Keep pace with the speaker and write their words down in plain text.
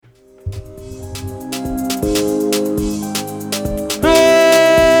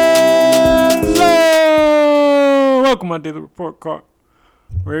my daily report card,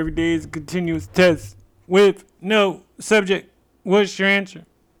 where every day is a continuous test with no subject. What's your answer?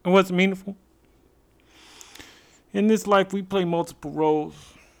 And what's meaningful? In this life, we play multiple roles.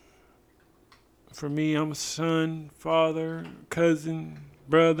 For me, I'm a son, father, cousin,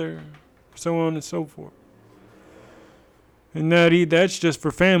 brother, so on and so forth. And that's just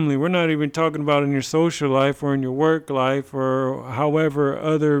for family. We're not even talking about in your social life or in your work life or however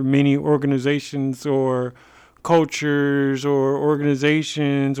other many organizations or cultures or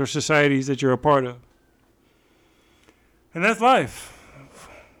organizations or societies that you're a part of. And that's life.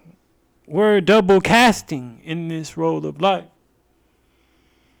 We're double casting in this role of life.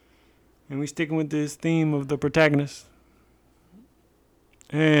 And we sticking with this theme of the protagonist.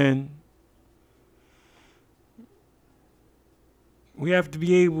 And we have to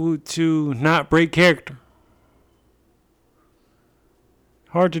be able to not break character.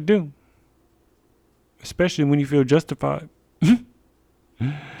 Hard to do. Especially when you feel justified.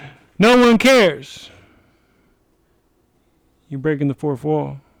 No one cares. You're breaking the fourth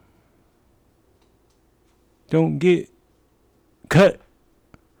wall. Don't get cut.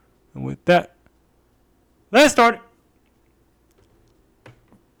 And with that, let's start it.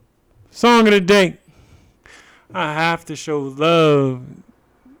 Song of the day. I have to show love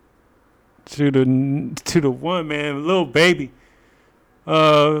to the one man, Lil Baby,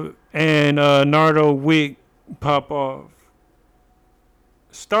 and Nardo Wick Pop Off.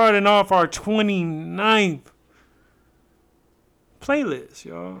 Starting off our 29th playlist,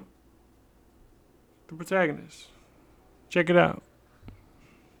 y'all. The protagonist. Check it out.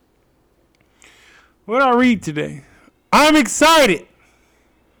 What did I read today? I'm excited.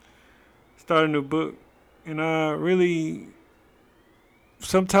 Start a new book. And I really,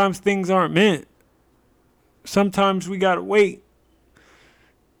 sometimes things aren't meant. Sometimes we gotta wait.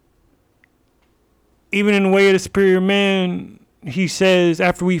 Even in the Way of the Superior Man, he says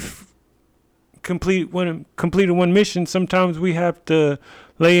after we've completed one mission, sometimes we have to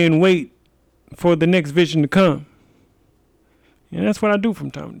lay in wait for the next vision to come. And that's what I do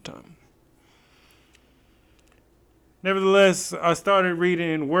from time to time. Nevertheless, I started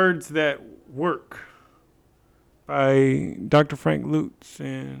reading Words That Work by Dr. Frank Lutz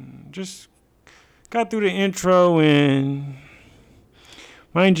and just got through the intro, and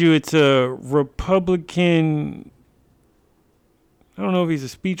mind you, it's a Republican, I don't know if he's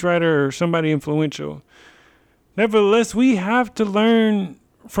a speechwriter or somebody influential. Nevertheless, we have to learn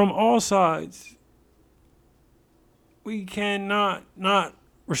from all sides. We cannot not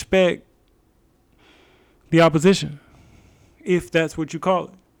respect the opposition, if that's what you call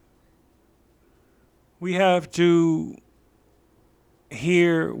it. We have to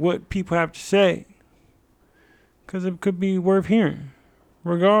hear what people have to say, because it could be worth hearing,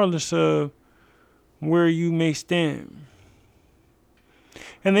 regardless of where you may stand.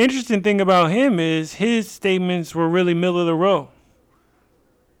 And the interesting thing about him is his statements were really middle of the road.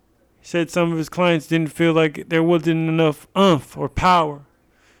 He said some of his clients didn't feel like there wasn't enough oomph or power.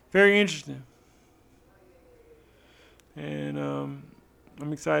 Very interesting. And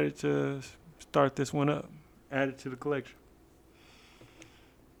I'm excited to start this one up, add it to the collection.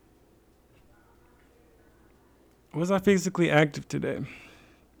 Was I physically active today?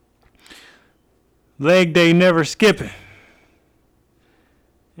 Leg day, never skipping.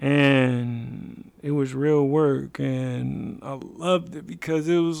 And it was real work, and I loved it because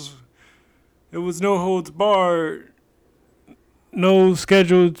it was no holds barred, no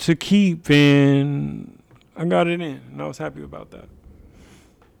schedule to keep, and I got it in, and I was happy about that.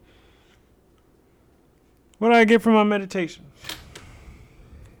 What did I get from my meditation?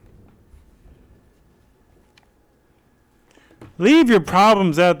 Leave your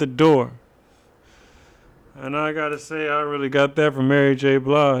problems at the door. And I gotta say, I really got that from Mary J.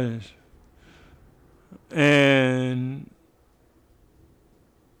 Blige. And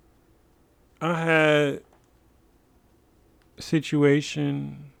I had a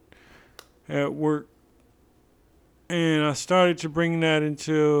situation at work, and I started to bring that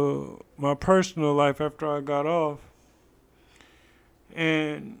into my personal life after I got off.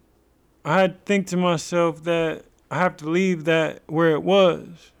 And I had to think to myself that I have to leave that where it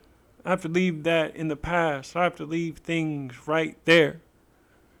was. I have to leave that in the past. I have to leave things right there.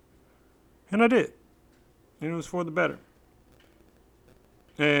 And I did. And it was for the better.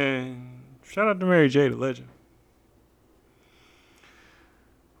 And shout out to Mary J, the legend.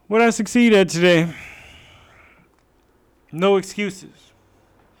 What I succeed at today? No excuses.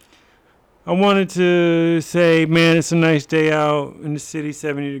 I wanted to say, man, it's a nice day out in the city,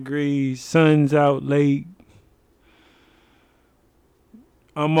 70 degrees, sun's out late.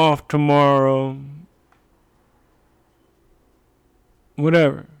 I'm off tomorrow.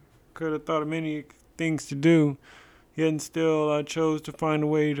 whatever. Could have thought of many things to do. Yet and still, I chose to find a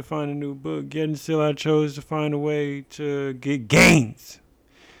way to find a new book. Yet and still, I chose to find a way to get gains.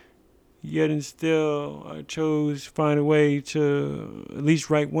 Yet and still, I chose to find a way to at least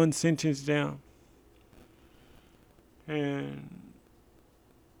write one sentence down. And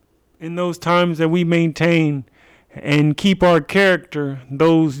in those times that we maintain and keep our character,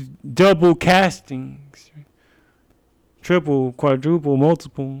 those double castings, triple, quadruple,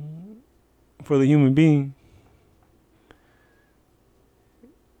 multiple for the human being,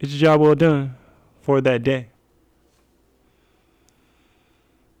 it's a job well done for that day.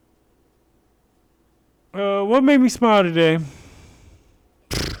 What made me smile today?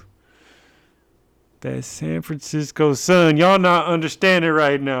 That San Francisco sun. Y'all not understanding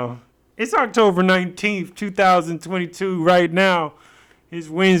right now. It's October 19th, 2022 right now. It's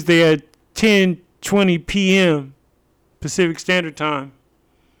Wednesday at 10:20 p.m. Pacific Standard Time.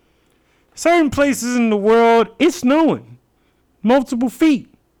 Certain places in the world, it's snowing. Multiple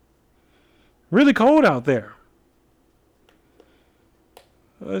feet. Really cold out there.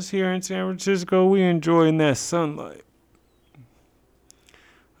 Us here in San Francisco, we enjoying that sunlight.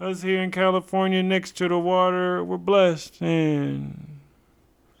 Us here in California next to the water, we're blessed, and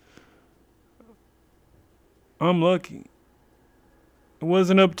I'm lucky. It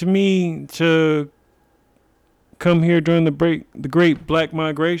wasn't up to me to come here during the Great Black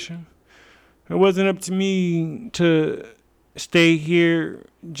Migration. It wasn't up to me to stay here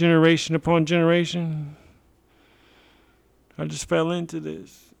generation upon generation. I just fell into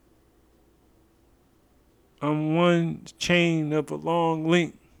this. I'm one chain of a long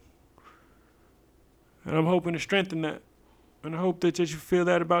link. And I'm hoping to strengthen that. And I hope that you feel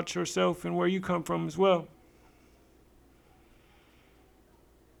that about yourself and where you come from as well.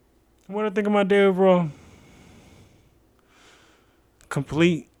 What I think of my day overall?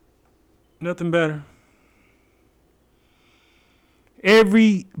 Complete. Nothing better.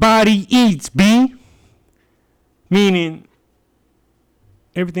 Everybody eats, B. Meaning,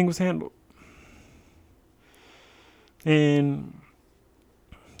 everything was handled. And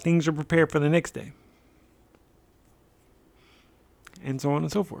things are prepared for the next day. And so on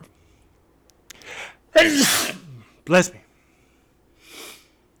and so forth. Bless me.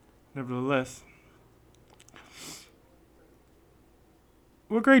 Nevertheless,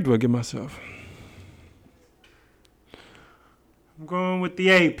 what grade do I give myself? I'm going with the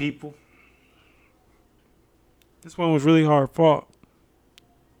A, people. This one was really hard fought.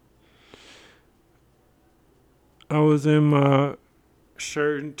 I was in my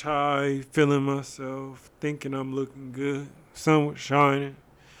shirt and tie, feeling myself, thinking I'm looking good. Sun was shining.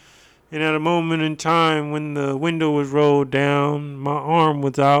 And at a moment in time when the window was rolled down, my arm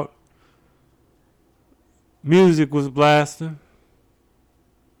was out. Music was blasting.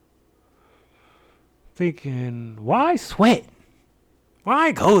 Thinking, why sweat?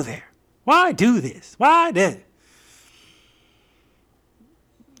 Why go there? Why do this? Why that?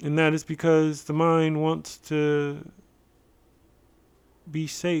 And that is because the mind wants to be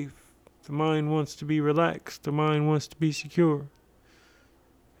safe. The mind wants to be relaxed. The mind wants to be secure.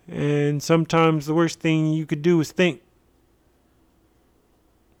 And sometimes the worst thing you could do is think.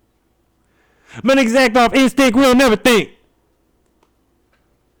 But exact off instinct will never think.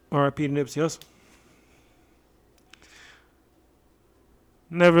 R.I.P. to Nipsey Hussle.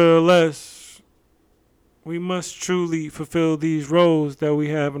 Nevertheless, we must truly fulfill these roles that we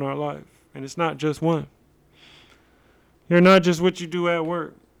have in our life. And it's not just one. You're not just what you do at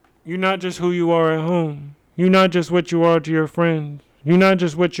work. You're not just who you are at home. You're not just what you are to your friends. You're not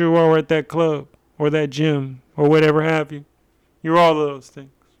just what you are at that club or that gym or whatever have you. You're all of those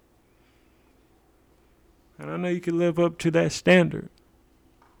things. And I know you can live up to that standard.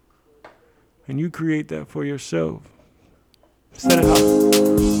 And you create that for yourself. Set it up.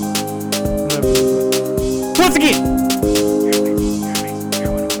 Once again.